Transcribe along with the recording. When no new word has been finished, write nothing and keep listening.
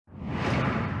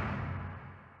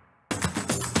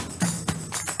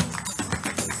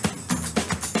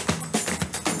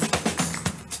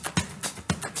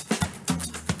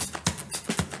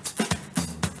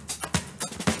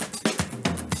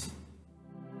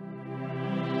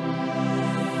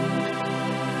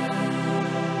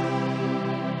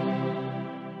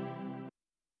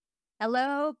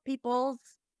Hello, peoples.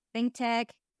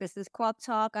 ThinkTech. This is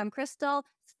KwokTalk. I'm Crystal,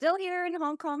 still here in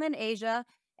Hong Kong and Asia,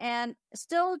 and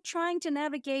still trying to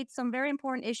navigate some very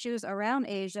important issues around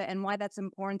Asia and why that's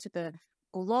important to the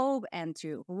globe and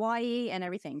to Hawaii and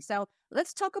everything. So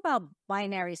let's talk about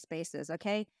binary spaces,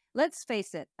 okay? Let's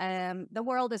face it, the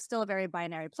world is still a very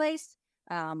binary place.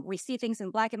 We see things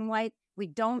in black and white. We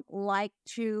don't like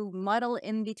to muddle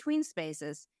in between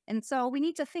spaces. And so we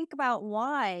need to think about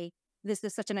why this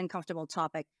is such an uncomfortable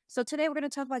topic. So today we're going to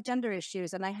talk about gender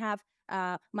issues, and I have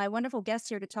my wonderful guest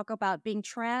here to talk about being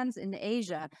trans in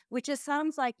Asia, which just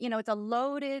sounds like, it's a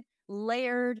loaded,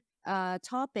 layered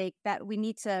topic that we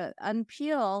need to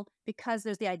unpeel because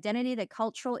there's the identity, the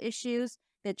cultural issues,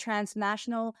 the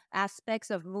transnational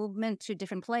aspects of movement to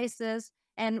different places,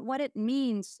 and what it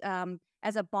means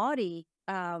as a body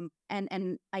and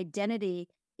identity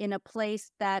in a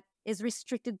place that is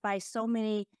restricted by so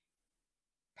many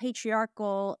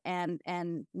patriarchal and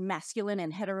masculine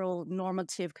and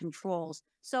heteronormative controls.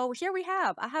 So here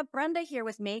I have Brenda here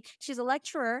with me. She's a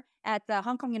lecturer at the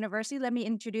Hong Kong University. Let me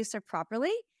introduce her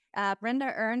properly.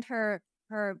 Brenda earned her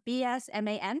BS,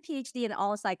 MA, and PhD in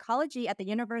all psychology at the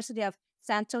University of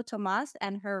Santo Tomas,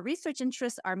 and her research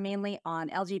interests are mainly on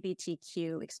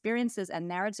LGBTQ experiences and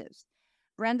narratives.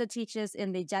 Brenda teaches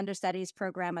in the Gender Studies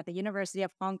program at the University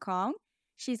of Hong Kong.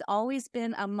 She's always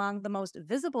been among the most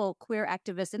visible queer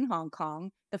activists in Hong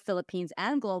Kong, the Philippines,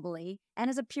 and globally, and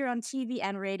has appeared on TV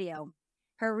and radio.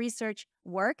 Her research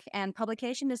work and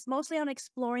publication is mostly on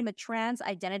exploring the trans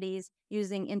identities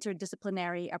using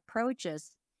interdisciplinary approaches.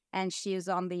 And she is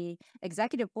on the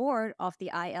executive board of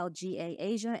the ILGA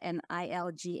Asia and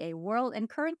ILGA World, and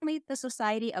currently the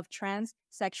Society of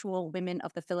Transsexual Women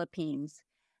of the Philippines.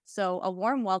 So a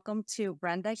warm welcome to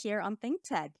Brenda here on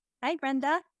ThinkTech. Hi,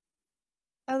 Brenda.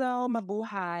 Hello,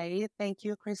 mabuhay. Thank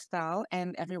you, Crystal,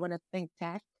 and everyone at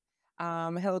ThinkTech.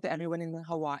 Hello to everyone in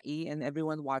Hawaii and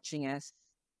everyone watching us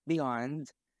beyond.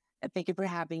 And thank you for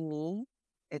having me.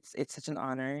 It's such an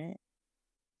honor.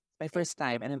 My first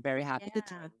time, and I'm very happy to Yeah.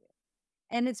 join you.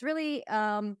 And it's really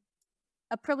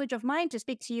a privilege of mine to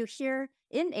speak to you here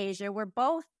in Asia. We're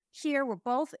both here, we're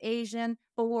both Asian,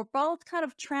 but we're both kind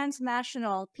of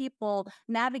transnational people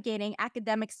navigating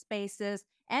academic spaces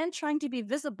and trying to be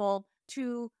visible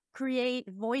to create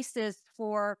voices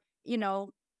for,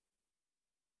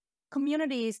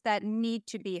 communities that need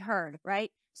to be heard,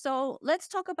 right? So let's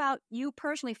talk about you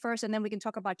personally first, and then we can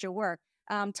talk about your work.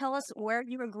 Tell us where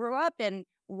you grew up and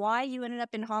why you ended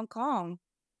up in Hong Kong.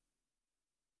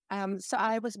 So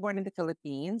I was born in the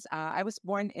Philippines. I was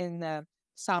born in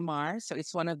Samar, so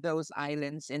it's one of those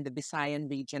islands in the Visayan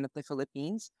region of the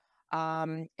Philippines.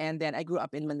 And then I grew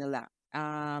up in Manila.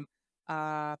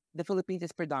 The Philippines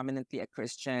is predominantly a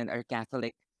Christian or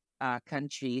Catholic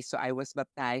country, so I was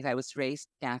baptized. I was raised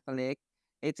Catholic.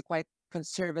 It's quite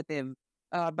conservative,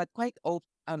 but quite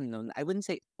open. No, I wouldn't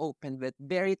say open, but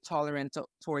very tolerant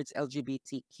towards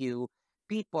LGBTQ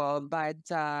people, but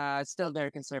still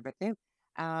very conservative.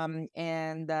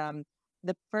 And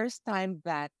the first time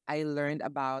that I learned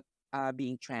about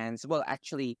being trans, well,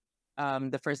 actually,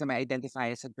 the first time I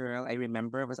identified as a girl, I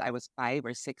remember was I was 5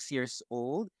 or 6 years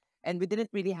old, and we didn't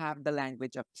really have the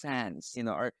language of trans,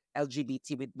 or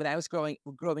LGBT. When I was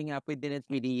growing up, we didn't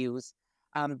really use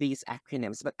these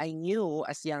acronyms, but I knew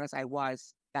as young as I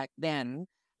was back then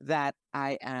that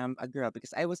I am a girl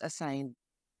because I was assigned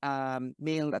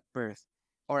male at birth,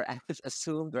 or I was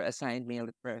assumed or assigned male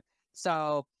at birth.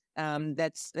 So and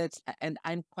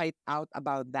I'm quite out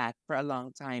about that for a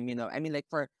long time. I mean, like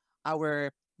for our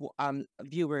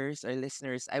viewers or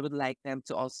listeners, I would like them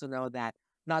to also know that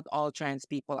not all trans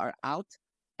people are out,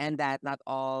 and that not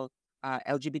all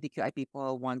LGBTQI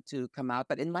people want to come out.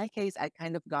 But in my case, I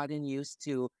kind of gotten used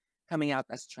to coming out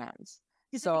as trans.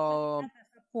 Is it because you So had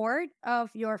the support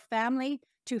of your family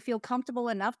to feel comfortable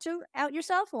enough to out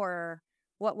yourself, or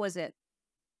what was it?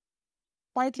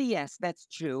 partly yes, that's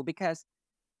true because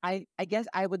I guess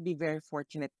I would be very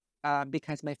fortunate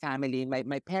because my family,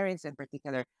 my parents in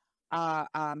particular,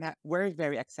 were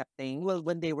very accepting. Well,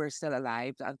 when they were still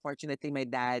alive, unfortunately, my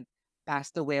dad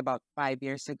passed away about 5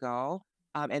 years ago,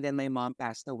 and then my mom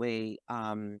passed away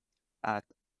uh,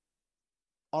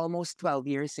 almost 12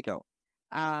 years ago,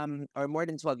 or more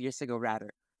than 12 years ago,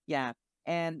 rather. Yeah,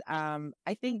 and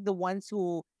I think the ones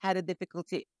who had a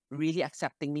difficulty really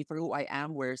accepting me for who I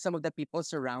am were some of the people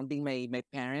surrounding my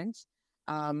parents,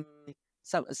 um,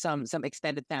 some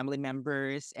extended family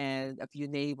members, and a few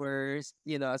neighbors.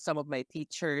 Some of my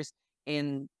teachers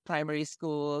in primary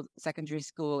school, secondary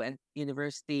school, and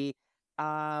university.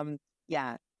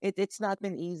 Yeah, it's not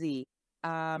been easy.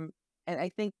 And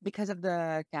I think because of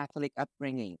the Catholic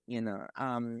upbringing,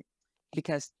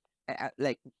 because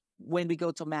like when we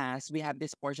go to mass, we have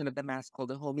this portion of the mass called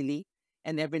the homily,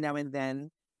 and every now and then,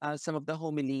 some of the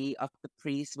homily of the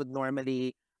priest would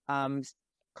normally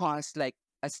cause like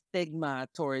a stigma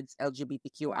towards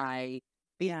LGBTQI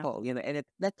Yeah. people, and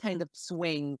that kind of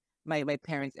swing my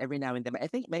parents every now and then. I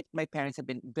think my parents have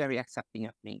been very accepting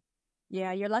of me.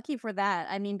 Yeah, you're lucky for that.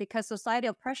 I mean, because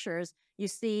societal pressures you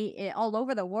see all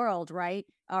over the world, right,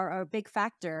 are a big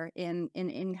factor in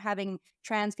having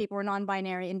trans people or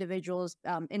non-binary individuals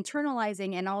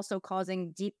internalizing and also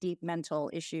causing deep, deep mental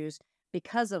issues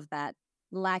because of that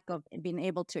lack of being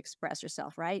able to express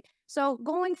yourself, right? So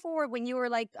going forward, when you were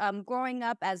like growing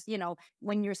up, as you know,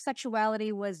 when your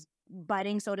sexuality was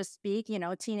budding, so to speak,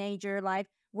 teenager life,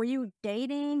 were you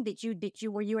dating?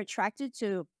 Were you attracted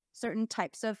to certain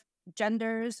types of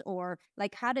genders, or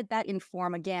like how did that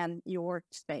inform again your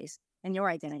space and your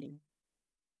identity?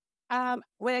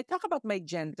 When I talk about my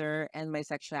gender and my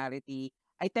sexuality,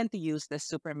 I tend to use the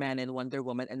Superman and Wonder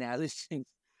Woman analogies,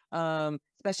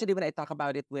 especially when I talk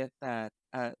about it with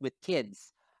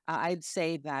kids. I'd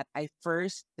say that I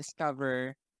first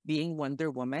discover being Wonder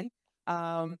Woman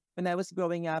when I was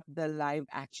growing up. The live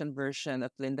action version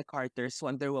of Linda Carter's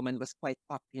Wonder Woman was quite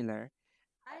popular,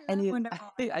 I and love Wonder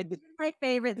Woman. I did. She's my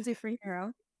favorite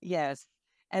superhero. Yes.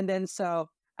 And then so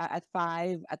at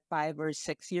 5 or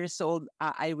 6 years old,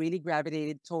 I really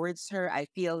gravitated towards her. I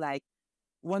feel like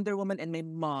Wonder Woman and my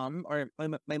mom or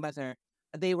my mother,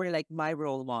 they were like my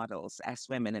role models as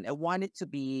women. And I wanted to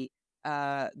be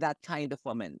that kind of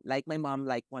woman, like my mom,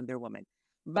 like Wonder Woman.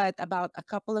 But about a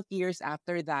couple of years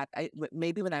after that,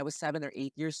 maybe when I was 7 or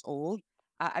 8 years old,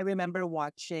 I remember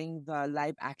watching the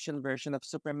live action version of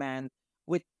Superman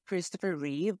with Christopher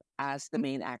Reeve as the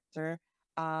main actor.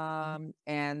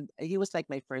 And he was like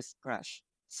my first crush.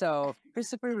 So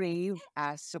Christopher Reeve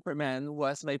as Superman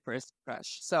was my first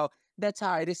crush. So that's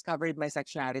how I discovered my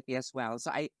sexuality as well.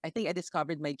 So I think I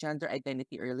discovered my gender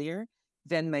identity earlier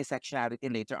than my sexuality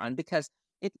later on, because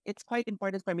it's quite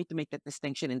important for me to make that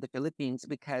distinction in the Philippines,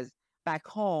 because back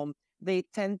home they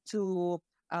tend to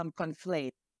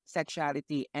conflate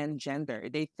sexuality and gender.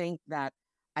 They think that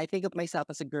I think of myself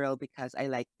as a girl because I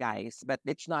like guys, but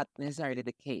it's not necessarily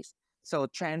the case. So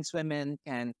trans women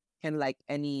can like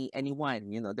anyone.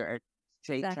 There are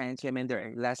straight Exactly. trans women, there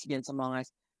are lesbians among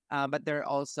us, but there are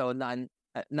also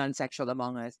non-sexual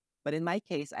among us. But in my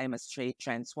case, I'm a straight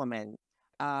trans woman,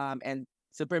 and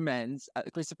Superman's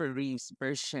Christopher Reeve's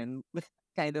version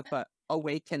kind of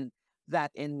awakened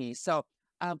that in me. So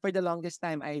for the longest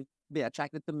time, I've been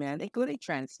attracted to men, including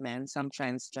trans men, some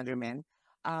transgender men,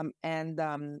 and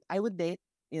I would date.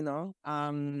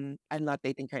 I'm not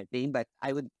dating currently, but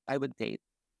I would date.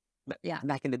 But Yeah,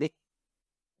 back in the day,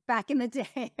 back in the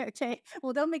day. Okay,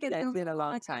 well, don't make it yeah, it's seem been a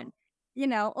long long. time.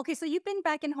 Okay, so you've been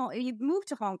back in Hong, you moved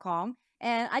to Hong Kong,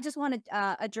 and I just want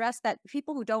to address that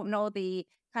people who don't know the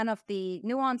kind of the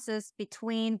nuances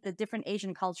between the different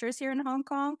Asian cultures here in Hong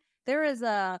Kong. There is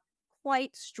a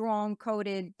quite strong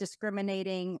coded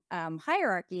discriminating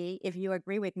hierarchy, if you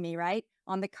agree with me, right?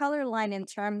 On the color line in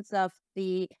terms of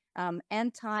the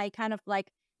anti kind of like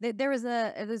there's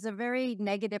a very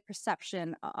negative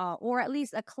perception, or at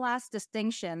least a class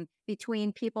distinction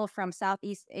between people from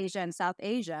Southeast Asia and South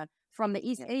Asia from the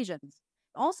East Yeah, Asians.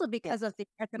 Also yeah, because of the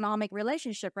economic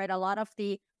relationship, right? A lot of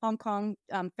the Hong Kong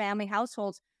family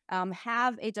households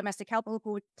have a domestic helper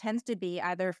who tends to be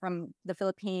either from the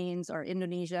Philippines or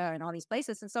Indonesia and all these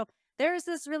places. And so there's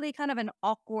this really kind of an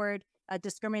awkward,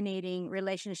 discriminating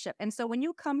relationship. And so when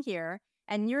you come here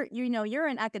and you're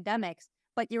in academics,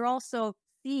 but you're also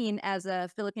seen as a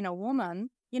Filipino woman,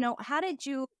 how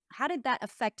did that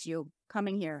affect you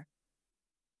coming here?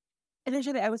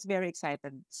 initially, I was very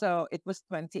excited. So it was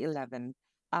 2011.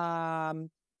 Um,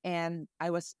 and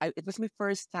it was my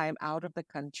first time out of the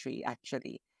country,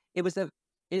 actually. It was it,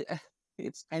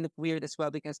 it's kind of weird as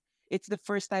well, because it's the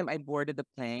first time I boarded the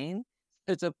plane.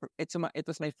 It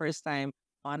was my first time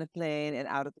on a plane and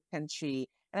out of the country.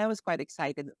 And I was quite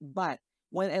excited. But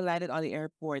when I landed on the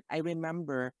airport, I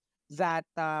remember that,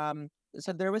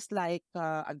 so there was like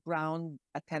a ground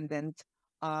attendant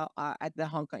at the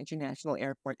Hong Kong International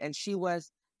Airport, and she was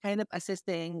kind of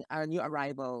assisting new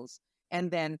arrivals.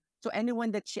 And then to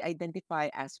anyone that she identify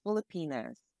as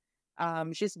Filipinas,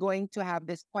 she's going to have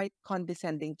this quite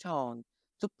condescending tone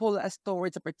to pull us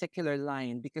towards a particular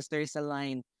line, because there is a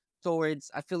line towards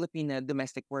a Filipina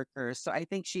domestic worker. So I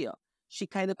think she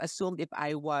kind of assumed if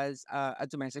I was a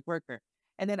domestic worker.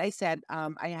 And then I said,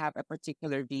 I have a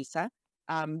particular visa.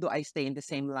 Do I stay in the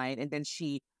same line? And then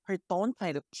her tone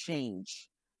kind of changed.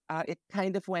 It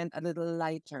kind of went a little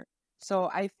lighter.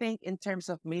 So I think in terms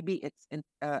of maybe it's in,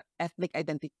 ethnic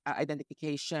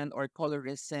identification or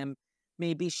colorism,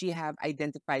 maybe she have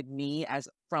identified me as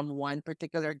from one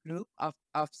particular group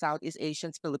of Southeast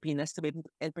Asians, Filipinas to be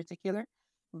in particular.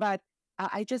 But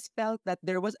I just felt that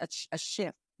there was a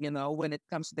shift, when it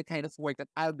comes to the kind of work that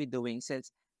I'll be doing,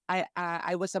 since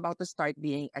I was about to start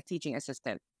being a teaching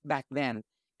assistant back then.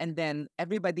 And then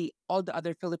everybody, all the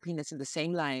other Filipinos in the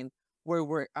same line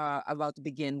were about to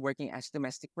begin working as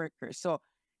domestic workers. So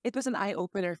it was an eye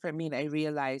opener for me. And I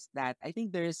realized that I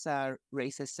think there's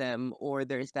racism, or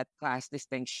there's that class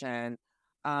distinction,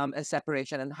 a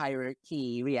separation and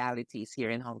hierarchy realities here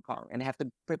in Hong Kong. And I have to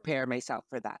prepare myself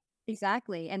for that.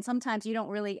 Exactly. And sometimes you don't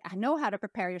really know how to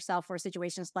prepare yourself for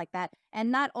situations like that.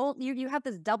 And not all you have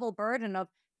this double burden of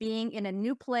being in a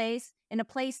new place, in a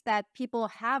place that people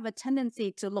have a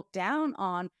tendency to look down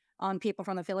on people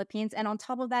from the Philippines. And on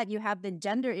top of that, you have the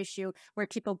gender issue where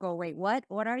people go, wait, what?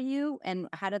 What are you? And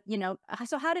how did,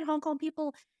 so how did Hong Kong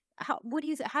people, how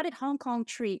did Hong Kong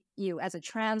treat you as a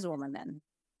trans woman then?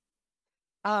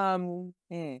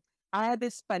 I had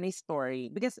this funny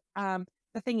story because the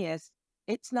thing is,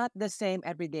 it's not the same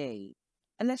every day.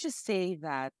 And let's just say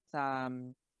that I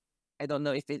don't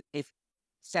know if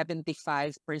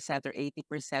 75% or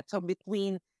 80%. So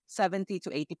between 70 to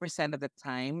 80% of the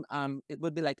time, it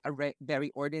would be like a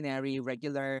very ordinary,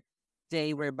 regular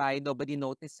day whereby nobody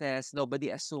notices, nobody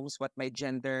assumes what my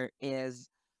gender is,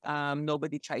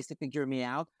 nobody tries to figure me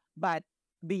out. But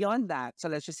beyond that, so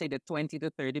let's just say the 20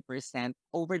 to 30%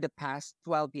 over the past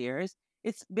 12 years,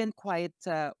 it's been quite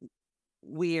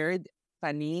weird,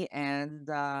 funny, and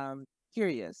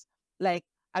curious. Like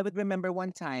I would remember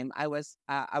one time I was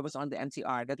on the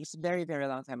MTR. That was very very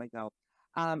long time ago,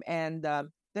 and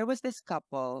there was this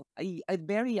couple, a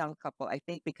very young couple. I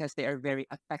think because they are very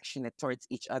affectionate towards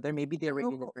each other. Maybe they were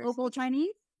Local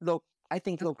Chinese. I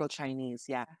think local Chinese.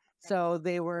 Yeah. So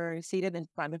they were seated in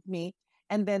front of me,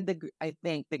 and then I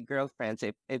think the girlfriend,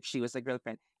 if she was a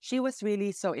girlfriend, she was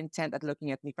really so intent at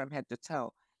looking at me from head to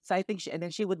toe. So I think and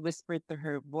then she would whisper to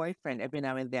her boyfriend every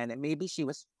now and then, and maybe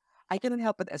I couldn't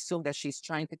help but assume that she's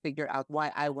trying to figure out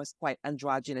why I was quite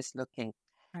androgynous looking.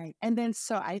 Right. And then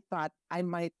so I thought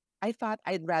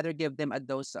I'd rather give them a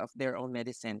dose of their own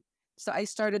medicine. So I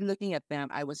started looking at them,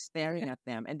 I was staring at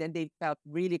them, and then they felt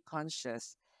really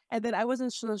conscious. And then I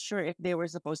wasn't so sure if they were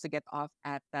supposed to get off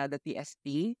at the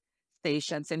TST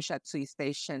station, Simshatsui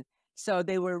station. So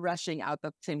they were rushing out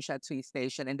of Simshatsui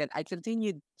station. And then I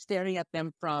continued staring at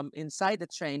them from inside the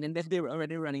train, and then they were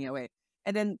already running away.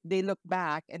 And then they looked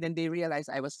back, and then they realized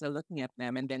I was still looking at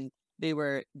them, and then they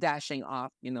were dashing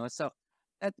off. So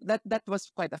that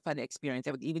was quite a funny experience.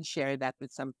 I would even share that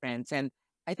with some friends. And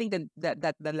I think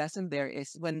that the lesson there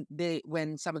is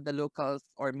when some of the locals,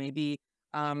 or maybe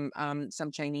some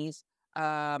Chinese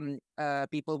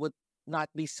people would not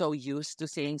be so used to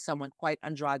seeing someone quite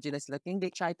androgynous looking, they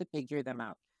try to figure them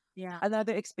out. Yeah.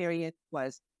 Another experience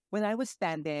was when I was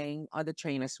standing on the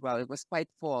train as well. It was quite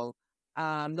full.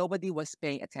 Nobody was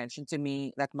paying attention to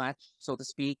me that much, so to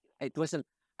speak.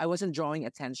 I wasn't drawing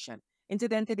attention.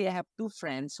 Incidentally, I have two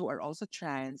friends who are also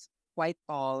trans, quite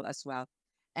tall as well.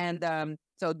 And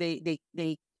so they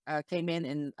came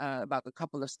in about a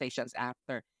couple of stations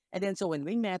after. And then so when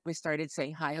we met, we started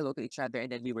saying hi, hello to each other,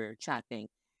 and then we were chatting.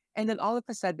 And then all of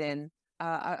a sudden,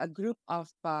 a group of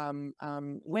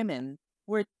women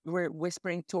were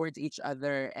whispering towards each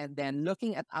other, and then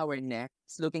looking at our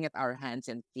necks, looking at our hands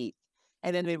and feet.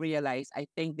 And then we realized, I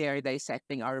think they're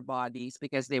dissecting our bodies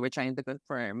because they were trying to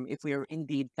confirm if we are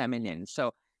indeed feminine.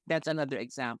 So that's another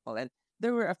example. And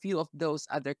there were a few of those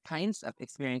other kinds of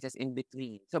experiences in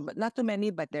between. So, but not too many,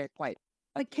 but they're quite.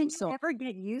 But can you ever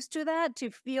get used to that,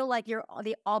 to feel like you're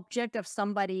the object of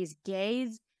somebody's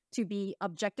gaze, to be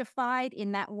objectified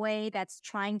in that way that's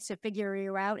trying to figure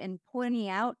you out and pointing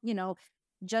out,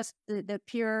 just the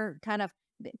pure kind of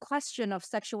question of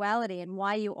sexuality and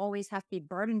why you always have to be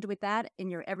burdened with that in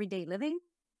your everyday living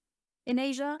in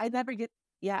Asia? I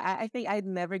think I'd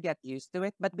never get used to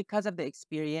it, but because of the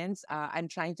experience, I'm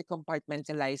trying to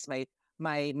compartmentalize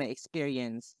my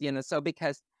experience, so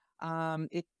because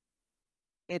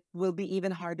it will be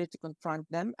even harder to confront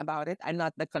them about it. I'm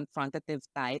not the confrontative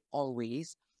type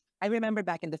always. I remember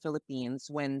back in the Philippines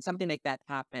when something like that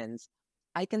happens,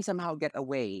 I can somehow get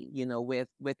away,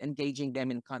 with engaging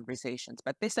them in conversations.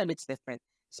 But this time it's different,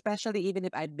 especially even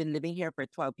if I've been living here for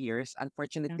 12 years.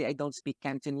 Unfortunately, I don't speak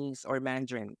Cantonese or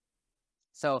Mandarin.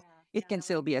 So it can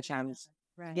still be a chance.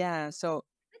 Right. Yeah. So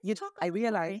I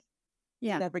realize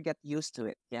you never get used to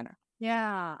it.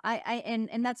 Yeah.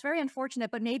 And that's very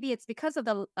unfortunate, but maybe it's because of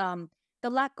the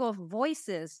lack of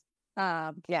voices.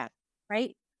 Yeah.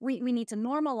 Right. we need to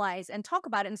normalize and talk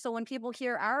about it. And so when people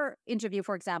hear our interview,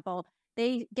 for example,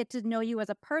 they get to know you as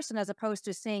a person as opposed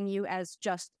to seeing you as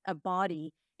just a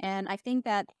body. And I think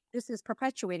that this is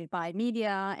perpetuated by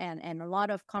media and a lot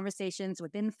of conversations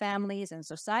within families and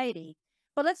society.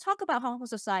 But let's talk about Hong Kong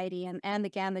society and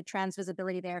again, the trans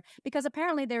visibility there, because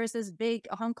apparently there is this big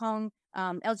Hong Kong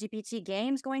LGBT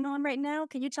games going on right now.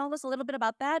 Can you tell us a little bit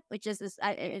about that? Which is,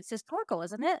 it's historical,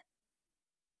 isn't it?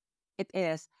 It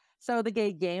is. So the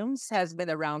Gay Games has been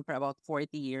around for about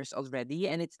 40 years already,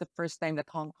 and it's the first time that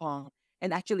Hong Kong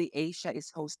and actually Asia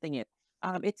is hosting it.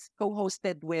 It's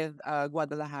co-hosted with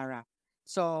Guadalajara.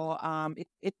 So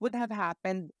it would have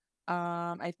happened,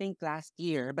 I think, last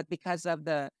year, but because of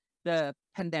the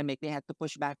pandemic, they had to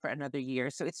push back for another year.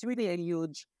 So it's really a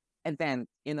huge event,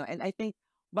 and I think,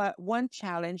 but one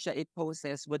challenge that it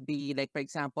poses would be like, for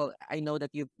example, I know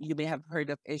that you may have heard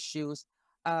of issues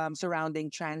surrounding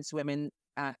trans women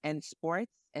and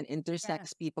sports and intersex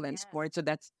Yes. people in Yeah. sports. So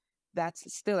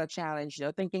that's still a challenge,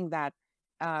 thinking that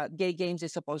gay games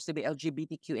is supposed to be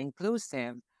LGBTQ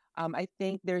inclusive. I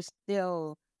think they're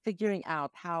still figuring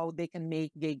out how they can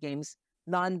make gay games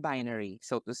non-binary,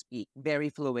 so to speak, very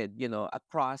fluid,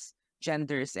 across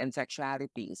genders and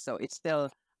sexualities. So it's still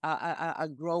a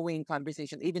growing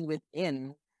conversation, even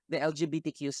within the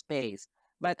LGBTQ space.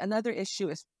 But another issue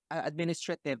is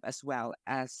administrative as well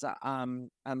as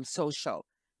social,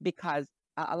 because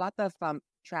a lot of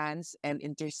trans and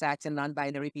intersex and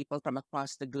non-binary people from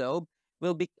across the globe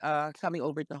will be coming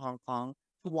over to Hong Kong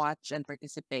to watch and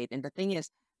participate. And the thing is,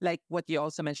 like what you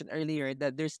also mentioned earlier,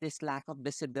 that there's this lack of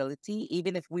visibility.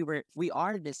 Even if we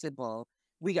are visible,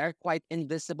 we are quite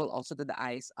invisible also to the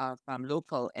eyes of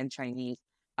local and Chinese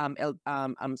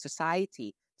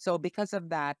society. So because of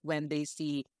that, when they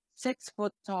see 6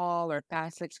 foot tall or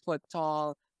past 6 foot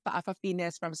tall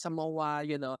Paafafines from Samoa,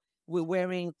 we're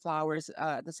wearing flowers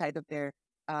at the side of their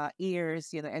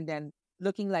ears, and then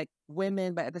looking like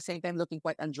women, but at the same time looking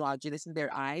quite androgynous in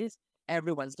their eyes.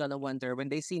 Everyone's gonna wonder when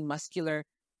they see muscular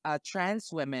trans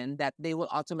women that they will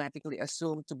automatically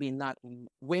assume to be not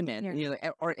women,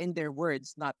 Yeah. or in their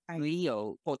words, not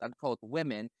real quote unquote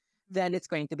women. Then it's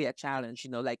going to be a challenge.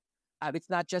 Like it's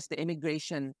not just the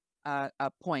immigration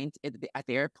point at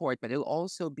the airport, but it'll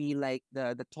also be like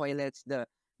the toilets, the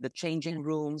changing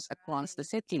rooms across the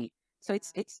city. So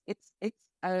it's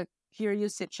a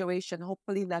curious situation.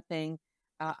 Hopefully, nothing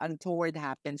untoward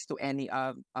happens to any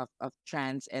of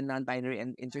trans and non-binary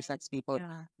and intersex people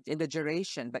Yeah. in the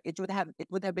duration. But it would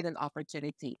have been an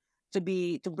opportunity to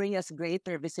bring us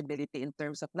greater visibility in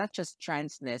terms of not just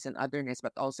transness and otherness,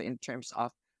 but also in terms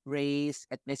of race,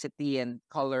 ethnicity, and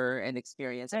color and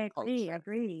experience and I agree. culture.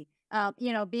 Agree.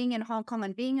 Being in Hong Kong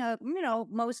and being a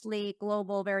mostly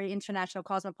global, very international,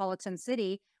 cosmopolitan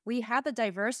city, we have the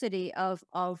diversity of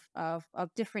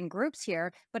different groups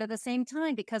here. But at the same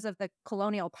time, because of the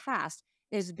colonial past,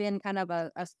 there's been kind of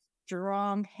a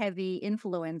strong, heavy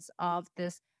influence of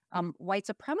this white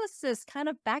supremacist kind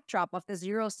of backdrop of this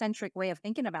Eurocentric way of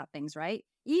thinking about things, right?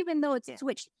 Even though it's Yeah.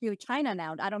 switched to China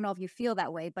now, I don't know if you feel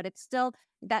that way, but it's still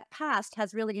that past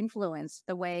has really influenced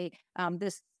the way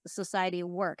this society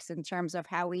works in terms of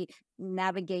how we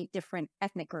navigate different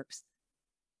ethnic groups.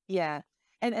 Yeah.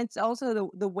 And it's also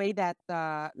the way that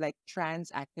like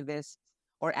trans activists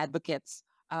or advocates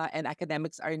and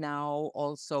academics are now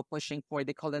also pushing for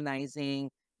decolonizing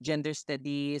gender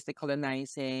studies,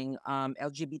 decolonizing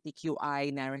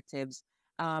LGBTQI narratives.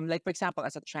 Like for example,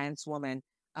 as a trans woman,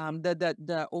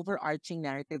 the overarching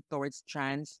narrative towards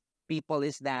trans people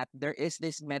is that there is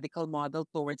this medical model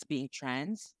towards being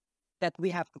trans that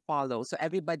we have to follow. So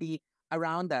everybody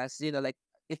around us, like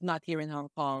if not here in Hong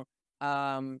Kong,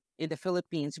 in the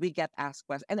Philippines, we get asked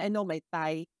questions. And I know my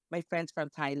friends from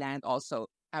Thailand also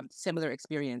have similar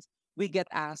experience. We get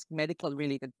asked medical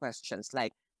related questions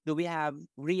like, do we have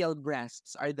real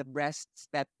breasts? Are the breasts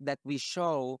that we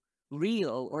show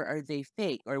real, or are they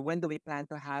fake? Or when do we plan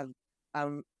to have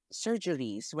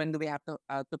surgeries? When do we have to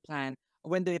plan?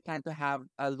 When do we plan to have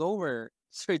lower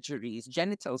surgeries,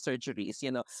 genital surgeries? So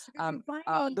you're Do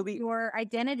defining we? your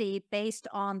identity based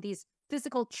on these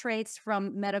physical traits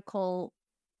from medical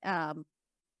um,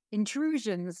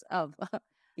 intrusions of.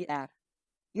 Yeah,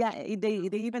 yeah. They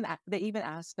even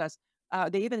ask us.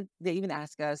 They even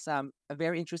ask us a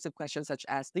very intrusive question such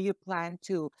as, do you plan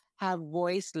to have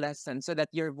voice lessons so that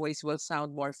your voice will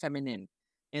sound more feminine?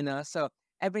 So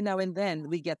every now and then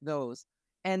we get those.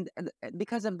 And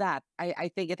because of that,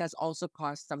 I think it has also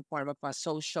caused some form of a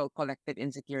social collective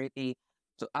insecurity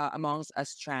amongst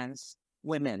us trans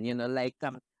women. Like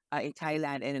in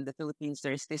Thailand and in the Philippines,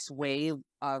 there's this wave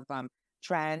of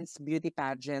trans beauty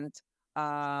pageant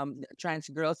trans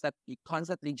girls that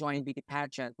constantly join beauty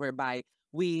pageant, whereby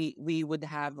we would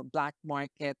have a black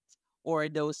market or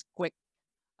those quick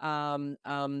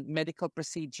medical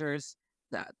procedures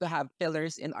to have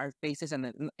fillers in our faces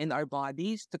and in our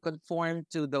bodies to conform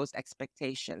to those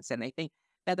expectations. And I think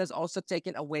that has also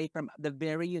taken away from the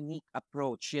very unique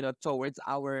approach, towards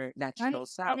our Right. natural And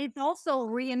self. it also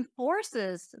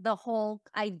reinforces the whole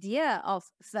idea of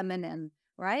feminine,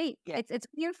 right? Yeah. It's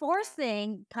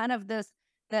reinforcing kind of this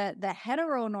the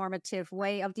heteronormative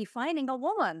way of defining a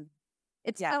woman.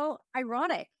 It's Yeah. so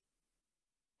ironic.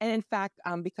 And in fact,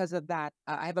 because of that,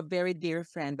 I have a very dear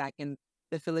friend back in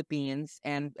the Philippines,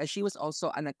 and she was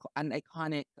also an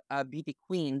iconic beauty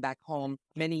queen back home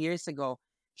many years ago.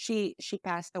 She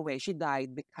passed away. She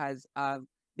died because of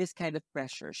this kind of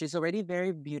pressure. She's already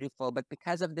very beautiful, but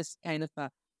because of this kind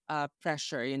of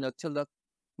pressure, to look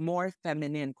more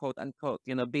feminine, quote unquote,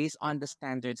 based on the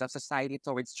standards of society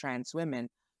towards trans women,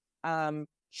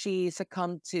 she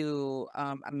succumbed to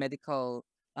a medical.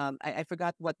 I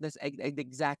forgot what the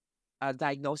exact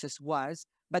diagnosis was,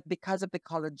 but because of the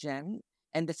collagen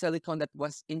and the silicone that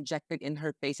was injected in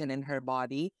her face and in her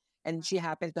body, and she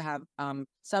happened to have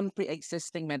some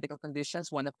pre-existing medical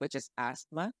conditions, one of which is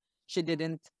asthma. She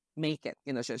didn't make it.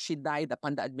 She died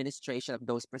upon the administration of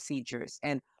those procedures,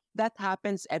 and that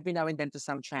happens every now and then to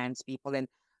some trans people. And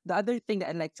the other thing that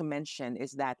I'd like to mention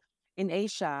is that in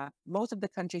Asia, most of the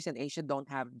countries in Asia don't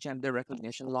have gender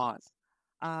recognition laws.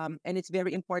 And it's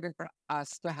very important for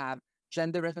us to have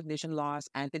gender recognition laws,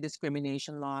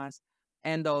 anti-discrimination laws,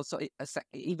 and also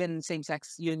even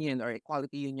same-sex union or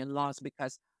equality union laws,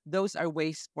 because those are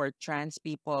ways for trans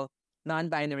people,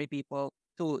 non-binary people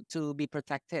to be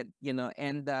protected,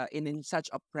 and in such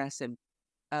oppressive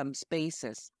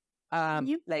spaces. Can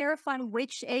you Like, clarify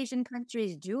which Asian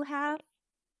countries do have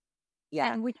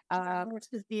yeah. and which are more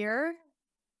severe?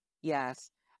 Yes.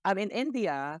 In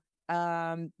India,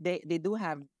 they do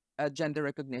have gender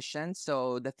recognition.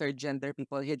 So the third gender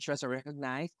people, hijras, are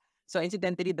recognized. So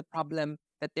incidentally, the problem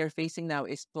that they're facing now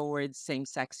is towards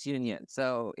same-sex union.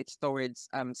 So it's towards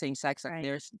same-sex. Right.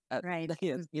 There's Right.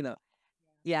 yes,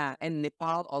 yeah. And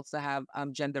Nepal also have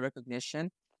gender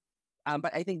recognition.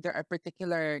 But I think there are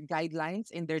particular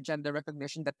guidelines in their gender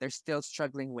recognition that they're still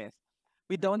struggling with.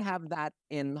 We don't have that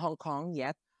in Hong Kong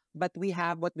yet, but we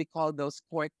have what we call those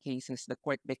court cases, the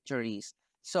court victories.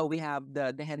 So we have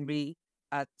the Henry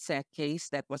Tse case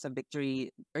that was a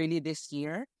victory early this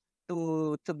year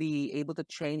to be able to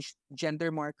change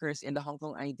gender markers in the Hong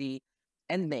Kong ID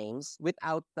and names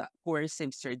without the coercive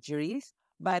surgeries.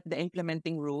 But the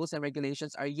implementing rules and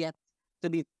regulations are yet to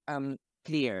be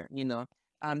clear.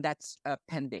 That's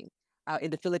pending.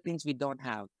 In the Philippines, we don't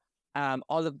have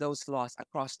all of those laws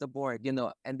across the board,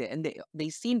 and they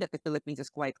seem that the Philippines is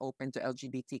quite open to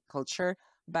LGBT culture,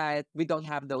 but we don't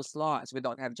have those laws. We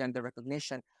don't have gender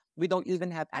recognition. We don't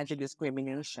even have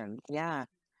anti-discrimination. Yeah.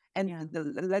 And Yeah. the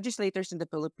legislators in the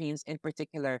Philippines, in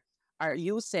particular, are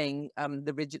using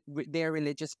their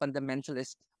religious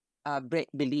fundamentalist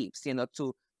beliefs,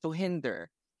 to hinder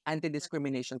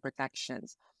anti-discrimination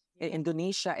protections. In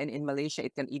Indonesia and in Malaysia,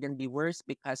 it can even be worse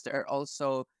because there are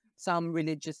also some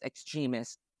religious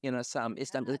extremists, some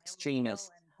Islamic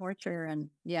extremists. Torture and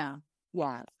yeah.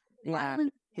 Yeah, yeah,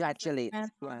 Violence actually,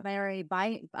 against the yeah, very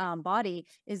body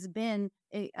has been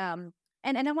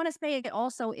and I want to say it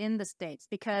also in the States,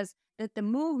 because the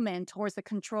movement towards the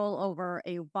control over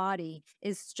a body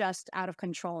is just out of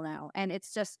control now. And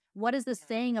it's just, what is this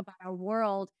saying about our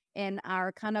world and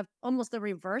our kind of almost the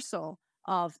reversal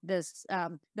of this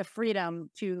the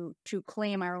freedom to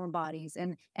claim our own bodies,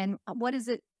 and what is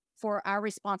it for our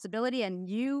responsibility, and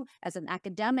you as an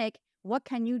academic, what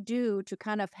can you do to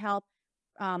kind of help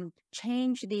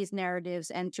change these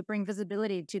narratives and to bring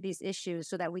visibility to these issues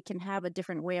so that we can have a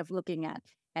different way of looking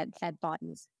at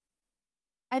bodies?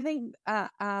 I think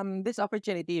this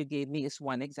opportunity you gave me is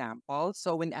one example.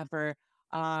 So whenever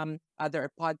there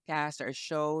are podcasts or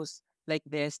shows like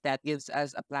this that gives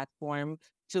us a platform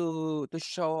to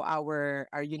show our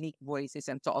unique voices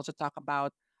and to also talk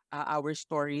about our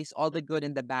stories, all the good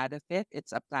and the bad of it,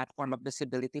 it's a platform of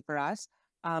visibility for us.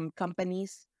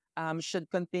 Companies should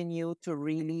continue to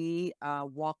really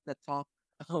walk the talk,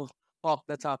 walk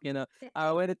the talk.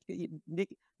 When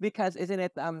because isn't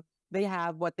it they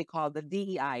have what they call the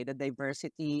DEI, the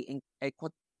diversity,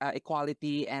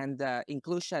 equality, and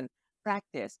inclusion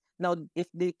practice. Now, if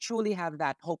they truly have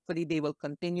that, hopefully they will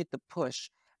continue to push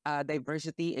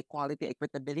diversity, equality,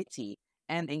 equitability,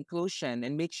 and inclusion,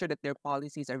 and make sure that their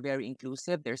policies are very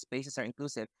inclusive, their spaces are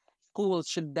inclusive. Schools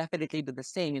should definitely do the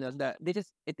same.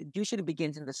 It usually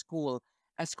begins in the schools,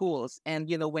 and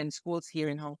when schools here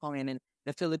in Hong Kong and in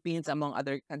the Philippines, among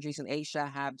other countries in Asia,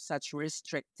 have such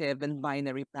restrictive and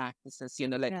binary practices,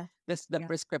 like Yeah. this, the Yeah.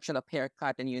 prescription of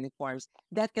haircut and uniforms,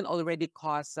 that can already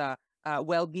cause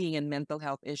well-being and mental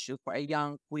health issue for a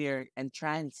young queer and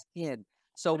trans kid.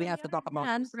 So But we on have the to other talk about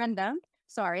hand, this. Brenda,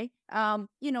 sorry,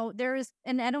 there is,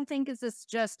 and I don't think this is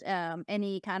just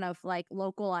any kind of like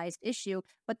localized issue,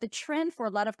 but the trend for a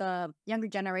lot of the younger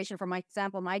generation, for my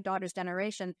example, my daughter's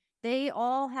generation, they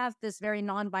all have this very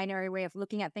non-binary way of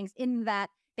looking at things in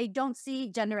that they don't see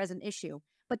gender as an issue.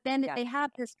 But then Yeah, they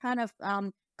have this kind of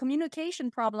communication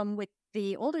problem with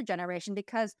the older generation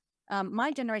because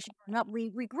my generation growing up, we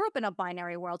grew up in a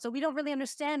binary world, so we don't really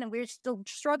understand, and we're still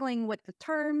struggling with the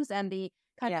terms and the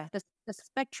kind yeah. of the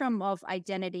spectrum of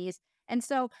identities. And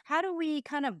so, how do we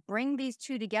kind of bring these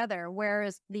two together?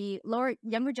 Whereas the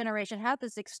younger generation have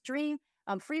this extreme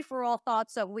free for all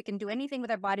thoughts, so we can do anything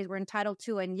with our bodies we're entitled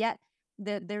to, and yet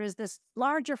there is this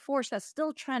larger force that's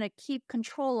still trying to keep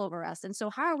control over us. And so,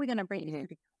 how are we going to bring it Mhm.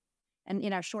 together? And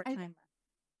in our short I, time.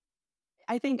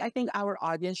 I think our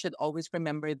audience should always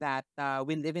remember that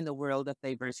we live in a world of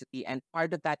diversity, and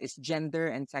part of that is gender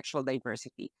and sexual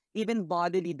diversity, even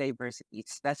bodily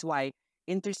diversities. That's why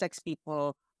intersex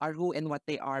people are who and what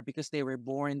they are because they were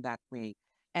born that way.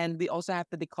 And we also have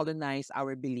to decolonize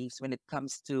our beliefs when it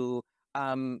comes to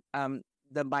um, um,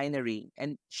 the binary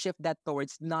and shift that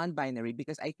towards non-binary,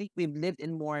 because I think we've lived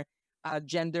in more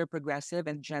gender progressive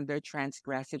and gender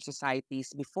transgressive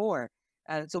societies before.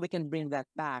 So we can bring that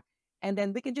back, and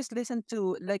then we can just listen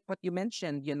to like what you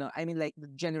mentioned. I mean, like the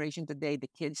generation today, the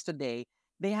kids today,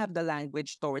 they have the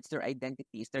language towards their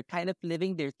identities. They're kind of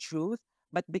living their truth,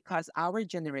 but because our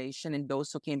generation and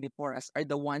those who came before us are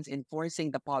the ones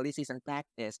enforcing the policies and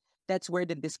practice, that's where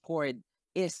the discord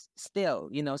is still.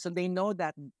 So they know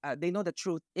that they know the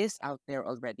truth is out there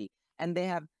already, and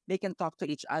they can talk to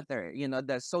each other.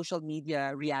 The social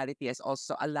media reality has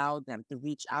also allowed them to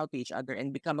reach out to each other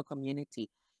and become a community,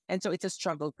 and so it's a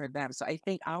struggle for them. So I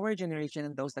think our generation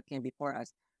and those that came before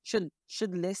us should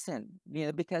listen,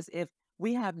 because if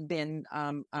we have been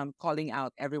calling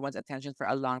out everyone's attention for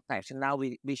a long time, so now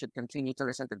we should continue to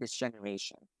listen to this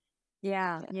generation.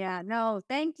 Yeah, Yeah. yeah. No,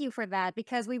 thank you for that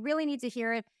because we really need to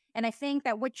hear it. And I think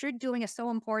that what you're doing is so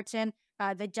important.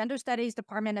 The Gender Studies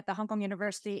Department at the Hong Kong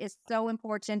University is so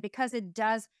important because it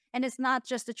does, and it's not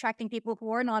just attracting people who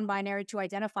are non-binary to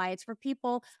identify. It's for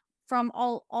people from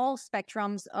all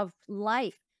spectrums of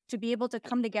life to be able to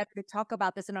come together to talk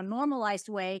about this in a normalized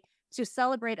way, to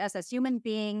celebrate us as human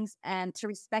beings and to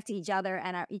respect each other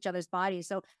and each other's bodies.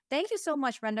 So thank you so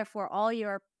much, Brenda, for all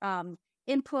your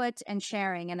input and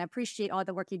sharing. And I appreciate all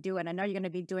the work you do. And I know you're going to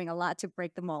be doing a lot to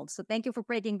break the mold. So thank you for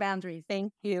breaking boundaries.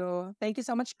 Thank you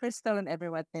so much, Crystal, and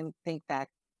everyone. Think that.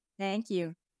 Thank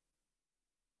you.